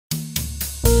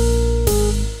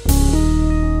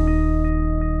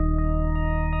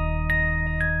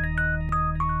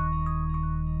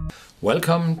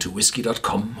Welcome to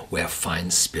Whisky.com, where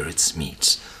fine spirits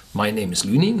meet. My name is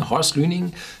Lüning, Horst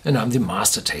Lüning, and I'm the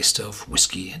master taster of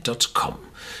Whisky.com.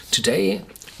 Today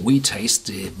we taste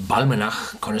the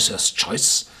Balmenach Connoisseur's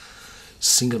Choice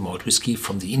single malt whiskey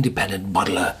from the independent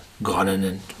bottler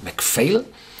Gordon&MacPhail.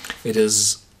 It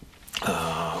is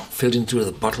filled into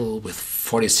the bottle with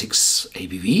 46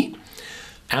 ABV,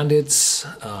 and it's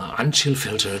unchill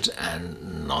filtered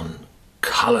and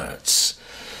non-colored.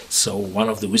 So one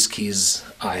of the whiskies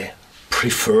I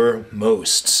prefer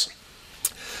most.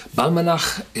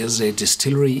 Balmenach is a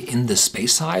distillery in the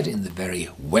Speyside, in the very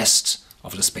west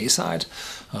of the Speyside.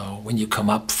 When you come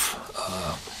up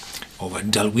over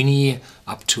Dalwhinnie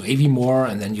up to Aviemore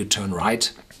and then you turn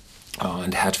right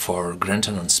and head for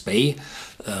Granton-on-Spey,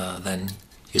 then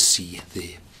you see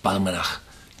the Balmenach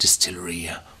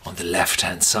distillery on the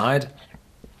left-hand side.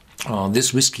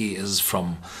 This whiskey is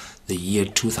from the year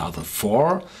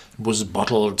 2004. It was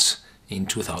bottled in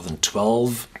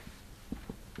 2012.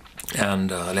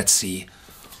 And let's see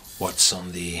what's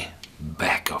on the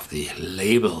back of the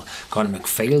label.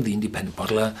 Gordon&MacPhail, the independent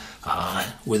bottler,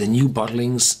 with the new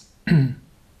bottlings,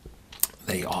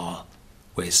 they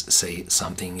always say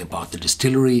something about the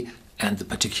distillery and the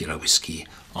particular whiskey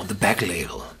on the back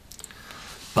label.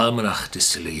 Balmenach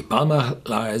Distillery. Balmenach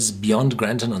lies beyond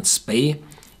Granton-on-Spey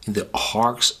in the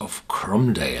Hawks of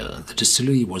Cromdale. The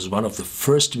distillery was one of the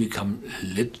first to become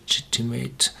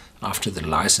legitimate after the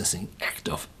Licensing Act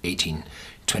of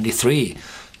 1823.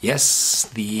 Yes,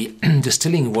 the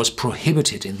distilling was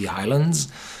prohibited in the islands,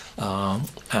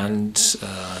 and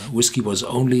whiskey was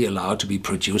only allowed to be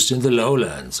produced in the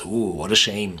lowlands. Ooh, what a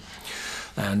shame.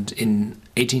 And in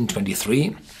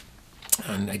 1823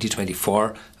 and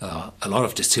 1824, a lot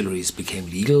of distilleries became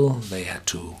legal. They had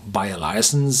to buy a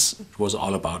license. It was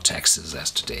all about taxes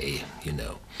as today, you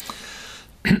know.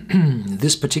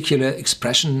 This particular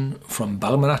expression from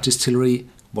Balmenach Distillery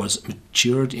was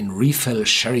matured in refill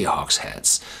sherry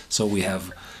hogsheads. So we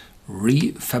have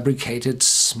refabricated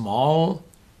small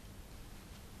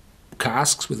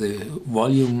casks with a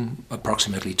volume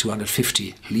approximately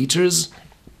 250 liters.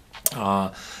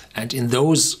 And in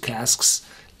those casks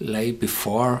lay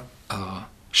before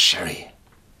sherry.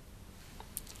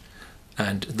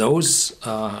 And those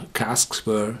casks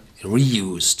were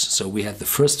reused. So we had the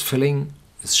first filling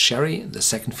with sherry, the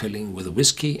second filling with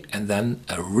whiskey, and then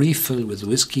a refill with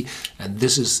whiskey. And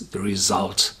this is the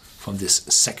result from this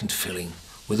second filling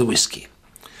with the whiskey.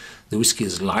 The whiskey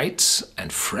is light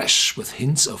and fresh with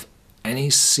hints of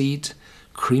anise seed,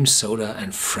 cream soda,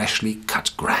 and freshly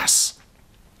cut grass.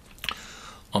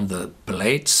 On the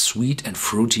palate, sweet and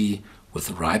fruity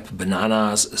with ripe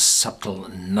bananas, a subtle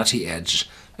nutty edge,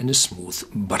 and a smooth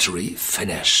buttery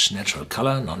finish. Natural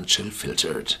color, non-chill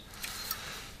filtered.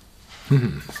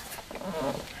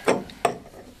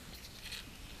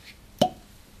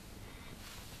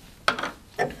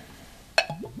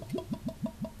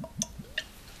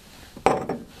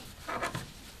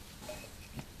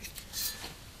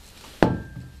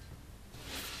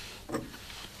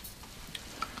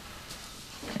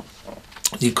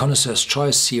 The Connoisseur's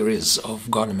Choice series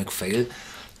of Gordon&MacPhail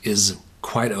is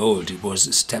quite old. It was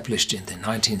established in the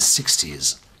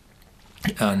 1960s.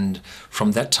 And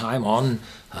from that time on,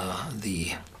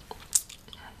 the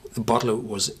bottler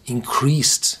was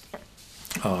increased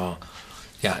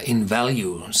in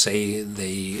value. Say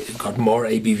they got more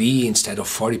ABV. Instead of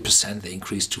 40%, they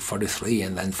increased to 43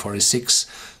 and then 46.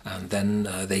 And then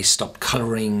they stopped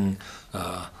coloring,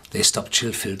 they stopped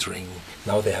chill filtering.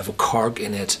 Now they have a cork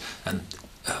in it, and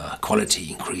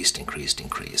quality increased.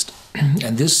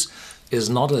 And this is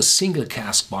not a single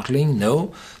cask bottling,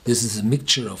 no. This is a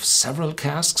mixture of several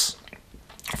casks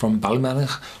from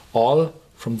Balmenach, all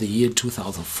from the year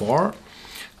 2004.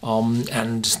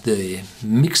 And the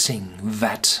mixing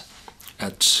vat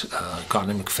at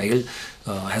Gordon&MacPhail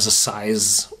has a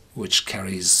size which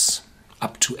carries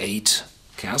up to 8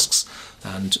 casks.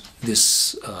 And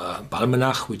this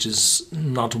Balmenach, which is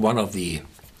not one of the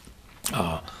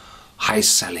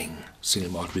high-selling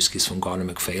single malt whiskies from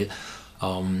Gordon&MacPhail,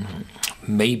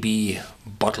 may be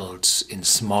bottled in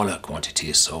smaller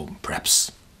quantities, so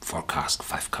perhaps 4 cask,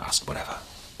 5 cask, whatever.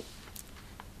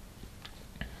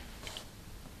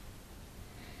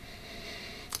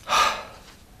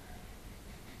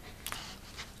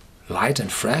 Light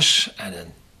and fresh, and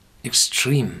an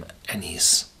extreme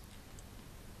anise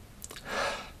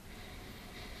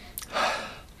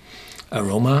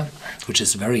aroma, which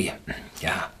is very,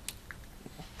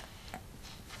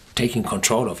 taking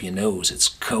control of your nose. It's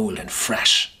cold and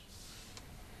fresh.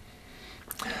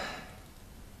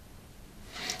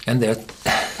 And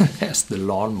there's the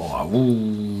lawnmower.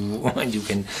 Ooh, and you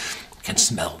can You can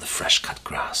smell the fresh cut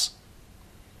grass.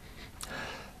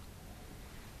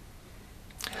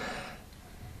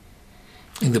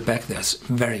 In the back there's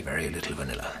very, very little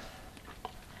vanilla.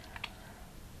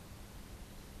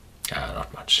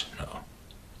 Not much, no.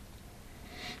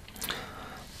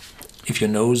 If your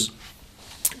nose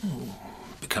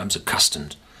becomes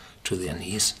accustomed to the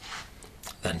anise,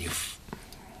 then you've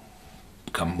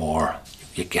become more,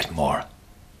 you get more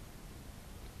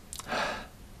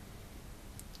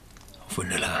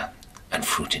vanilla and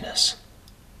fruitiness.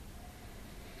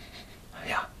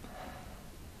 Yeah.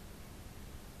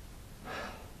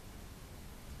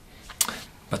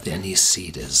 But the anise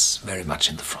seed is very much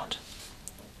in the front.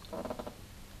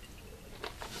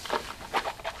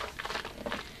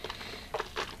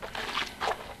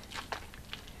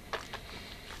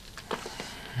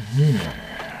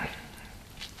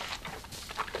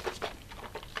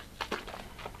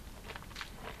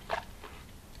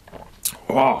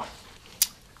 Wow,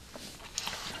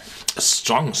 a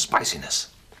strong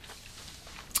spiciness.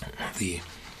 The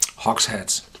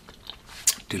hogsheads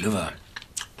deliver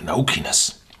an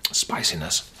oakiness,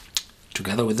 spiciness,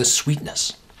 together with the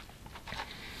sweetness.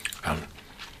 And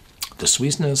the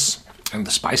sweetness and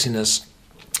the spiciness,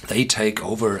 they take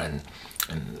over and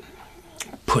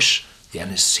push the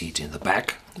anise seed in the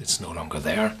back. It's no longer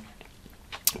there.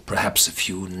 Perhaps a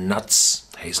few nuts,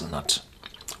 hazelnut,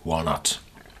 walnut.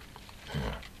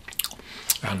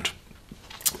 And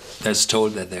there's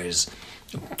told that there is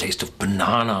a taste of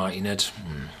banana in it.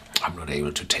 I'm not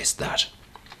able to taste that.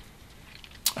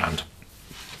 And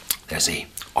there's a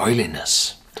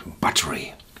oiliness,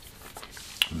 buttery,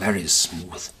 very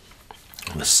smooth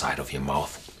on the side of your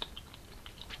mouth.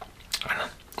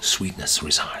 And sweetness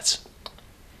resides.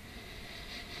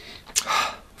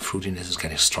 Fruitiness is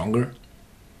getting stronger.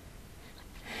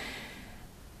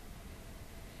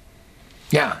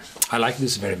 Yeah, I like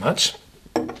this very much.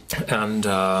 And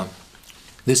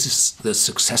this is the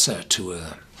successor to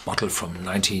a bottle from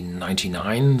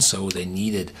 1999, so they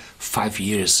needed 5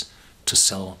 years to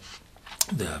sell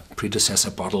the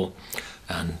predecessor bottle,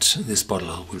 and this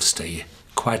bottle will stay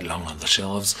quite long on the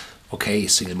shelves. Okay,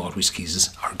 single malt whiskies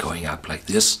are going up like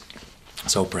this,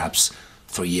 so perhaps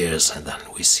 3 years and then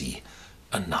we see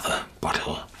another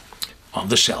bottle on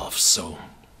the shelves. So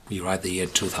we write the year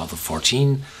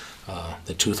 2014.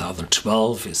 The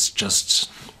 2012 is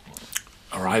just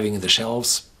arriving in the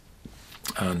shelves,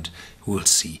 and we'll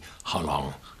see how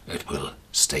long it will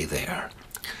stay there.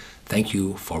 Thank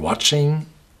you for watching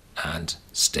and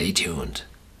stay tuned.